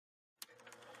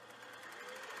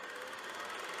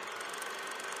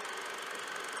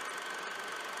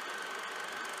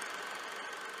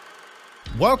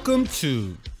Welcome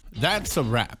to That's a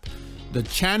Wrap, the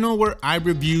channel where I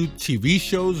review TV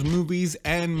shows, movies,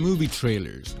 and movie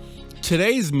trailers.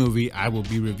 Today's movie I will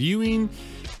be reviewing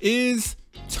is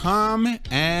Tom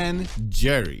and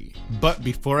Jerry. But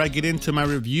before I get into my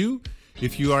review,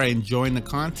 if you are enjoying the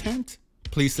content,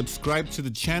 please subscribe to the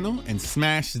channel and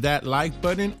smash that like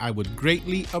button. I would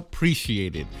greatly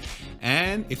appreciate it.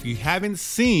 And if you haven't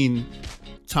seen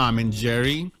Tom and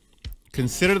Jerry,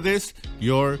 consider this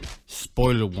your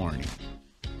spoiler warning.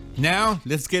 Now,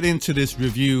 let's get into this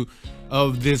review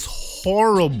of this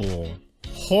horrible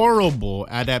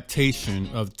adaptation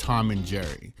of Tom and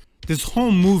Jerry. This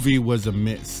whole movie was a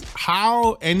miss.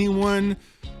 How anyone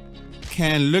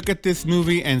can look at this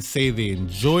movie and say they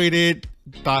enjoyed it,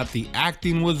 thought the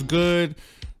acting was good,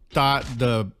 thought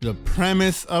the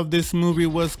premise of this movie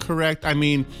was correct. I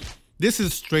mean, this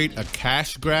is straight a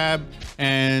cash grab,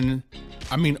 and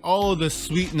I mean, all the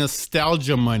sweet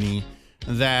nostalgia money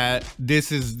that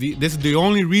this is the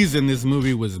only reason this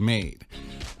movie was made.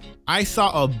 I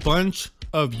saw a bunch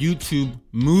of YouTube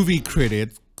movie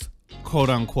critics, quote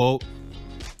unquote,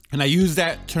 and I use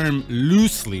that term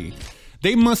loosely.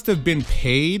 They must have been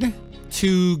paid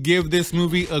to give this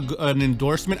movie an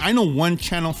endorsement. I know one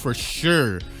channel for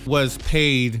sure was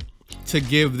paid to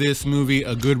give this movie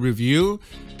a good review,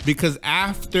 because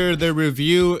after the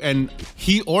review, and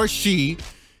he or she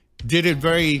did it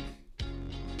very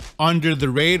under the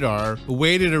radar,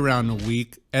 waited around a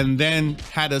week, and then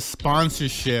had a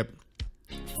sponsorship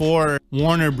for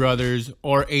Warner Brothers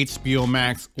or HBO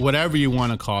Max, whatever you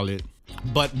want to call it.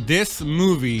 But this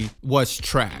movie was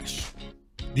trash.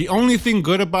 The only thing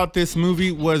good about this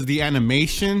movie was the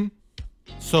animation.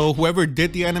 So whoever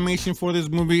did the animation for this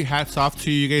movie, hats off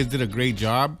to you. You guys did a great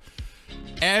job.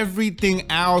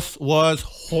 Everything else was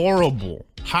horrible.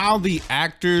 How the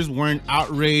actors weren't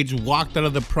outraged, walked out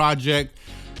of the project.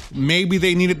 Maybe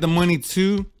they needed the money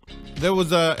too. There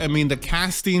was the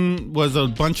casting was a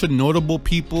bunch of notable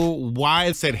people. Why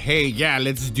it said, hey, yeah,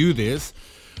 let's do this,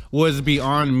 was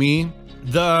beyond me.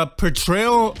 The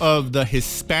portrayal of the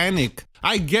Hispanic,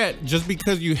 I get, just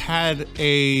because you had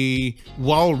a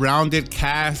well-rounded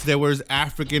cast, there was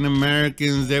African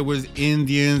Americans, there was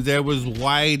Indians, there was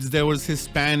whites, there was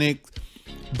Hispanics,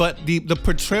 but the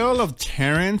portrayal of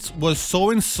Terrence was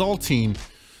so insulting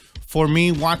for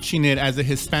me watching it as a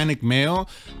Hispanic male.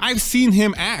 I've seen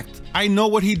him act. I know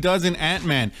what he does in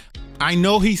Ant-Man. I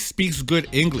know he speaks good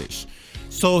English.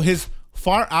 So his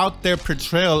far out there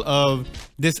portrayal of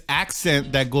this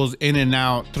accent that goes in and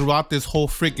out throughout this whole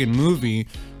freaking movie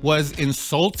was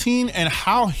insulting. And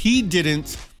how he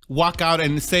didn't walk out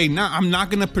and say, nah, I'm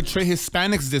not gonna portray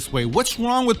Hispanics this way. What's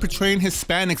wrong with portraying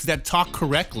Hispanics that talk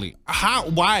correctly?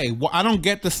 Why? Well, I don't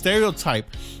get the stereotype.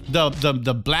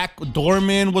 The black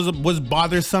doorman was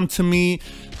bothersome to me.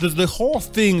 The whole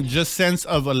thing just sense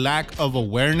of a lack of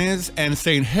awareness and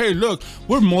saying, hey, look,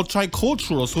 we're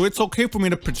multicultural, so it's okay for me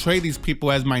to portray these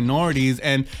people as minorities.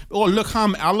 And oh, look how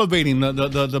I'm elevating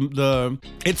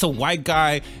it's a white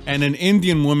guy and an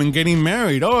Indian woman getting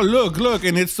married. Oh, look,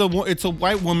 and it's a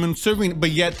white woman serving.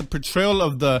 But yet the portrayal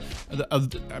of the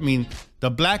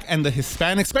black and the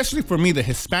Hispanic, especially for me, the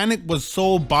Hispanic was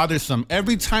so bothersome.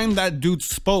 Every time that dude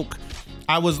spoke,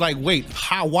 I was like, wait,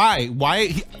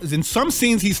 why? In some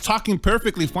scenes, he's talking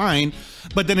perfectly fine,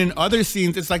 but then in other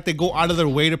scenes, it's like they go out of their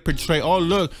way to portray, oh,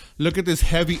 look at this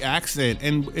heavy accent.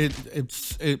 And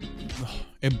it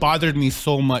bothered me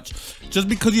so much. Just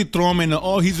because you throw him in,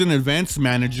 oh, he's an events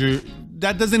manager,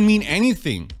 that doesn't mean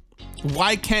anything.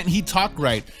 Why can't he talk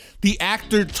right? The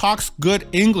actor talks good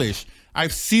English.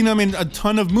 I've seen him in a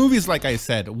ton of movies, like I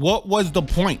said. What was the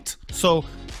point? So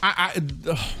I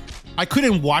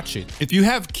couldn't watch it. If you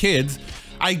have kids,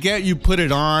 I get you put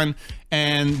it on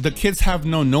and the kids have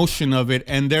no notion of it,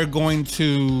 and they're going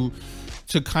to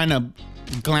kind of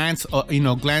glance,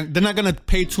 they're not gonna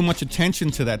pay too much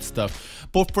attention to that stuff.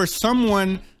 But for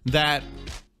someone that,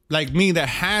 like me, that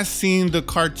has seen the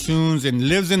cartoons and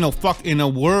lives in a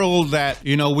world that,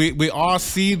 we all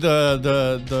see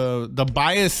the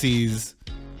biases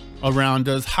around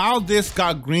us, how this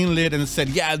got greenlit and said,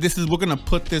 yeah, we're gonna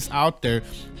put this out there.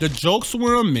 The jokes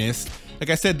were a miss. Like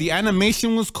I said, the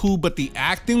animation was cool, but the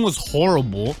acting was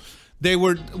horrible.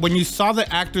 When you saw the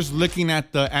actors looking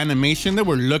at the animation, they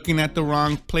were looking at the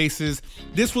wrong places.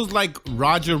 This was like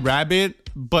Roger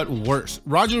Rabbit, but worse.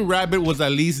 Roger Rabbit was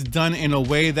at least done in a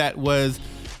way that was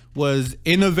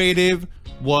innovative,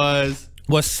 was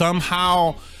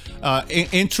somehow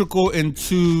integral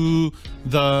into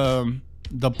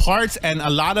the parts, and a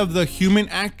lot of the human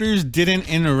actors didn't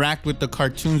interact with the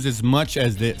cartoons as much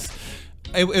as this.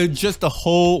 It was just a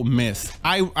whole miss.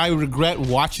 I regret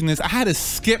watching this. I had to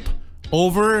skip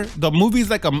over. The movie's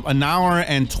like an hour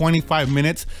and 25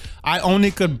 minutes. I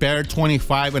only could bear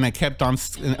 25, and I kept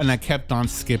on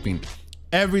skipping.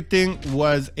 Everything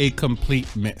was a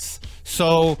complete miss.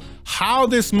 So how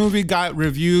this movie got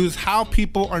reviews, how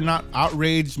people are not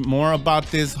outraged more about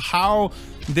this, how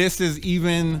this is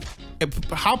even,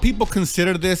 how people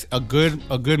consider this a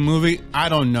good movie, I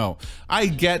don't know. I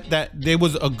get that there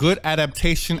was a good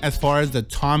adaptation as far as the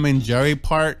Tom and Jerry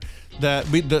part.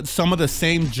 Some of the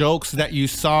same jokes that you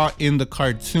saw in the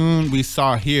cartoon we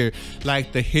saw here,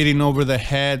 like the hitting over the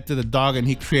head to the dog, and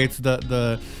he creates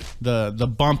the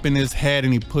bump in his head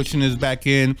and he pushing his back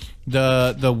in,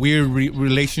 the weird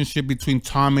relationship between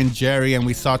Tom and Jerry, and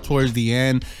we saw towards the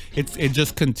end it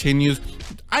just continues.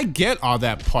 I get all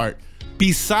that part.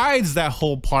 Besides that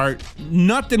whole part,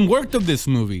 nothing worked of this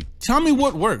movie. Tell me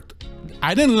what worked.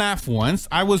 I didn't laugh once.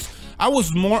 I was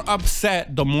more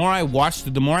upset the more I watched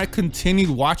it, the more I continued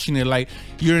watching it. Like,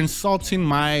 you're insulting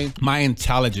my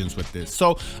intelligence with this.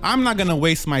 So I'm not gonna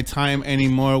waste my time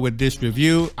anymore with this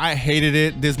review. I hated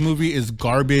it. This movie is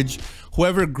garbage.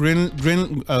 Whoever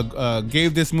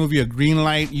gave this movie a green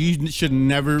light, you should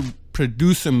never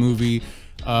produce a movie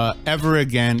ever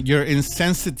again. Your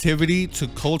insensitivity to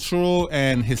cultural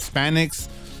and Hispanics,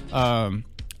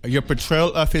 your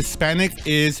portrayal of Hispanic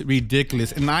is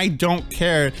ridiculous, and I don't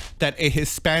care that a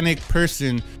Hispanic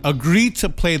person agreed to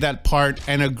play that part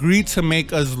and agreed to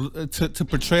make us to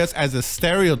portray us as a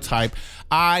stereotype.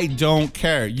 I don't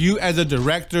care. You as a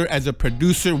director, as a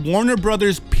producer, Warner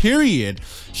Brothers period,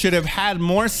 should have had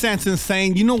more sense in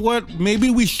saying, you know what, maybe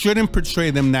we shouldn't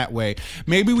portray them that way.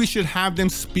 Maybe we should have them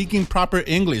speaking proper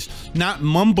English, not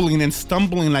mumbling and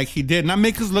stumbling like he did, not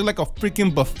make us look like a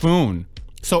freaking buffoon.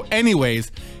 So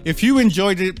anyways, if you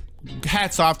enjoyed it,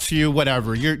 hats off to you.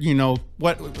 Whatever, you know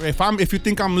what, if you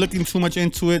think I'm looking too much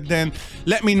into it, then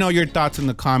let me know your thoughts in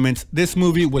the comments. This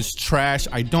movie was trash.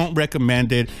 I don't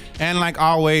recommend it, and like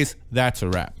always, that's a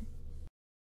wrap.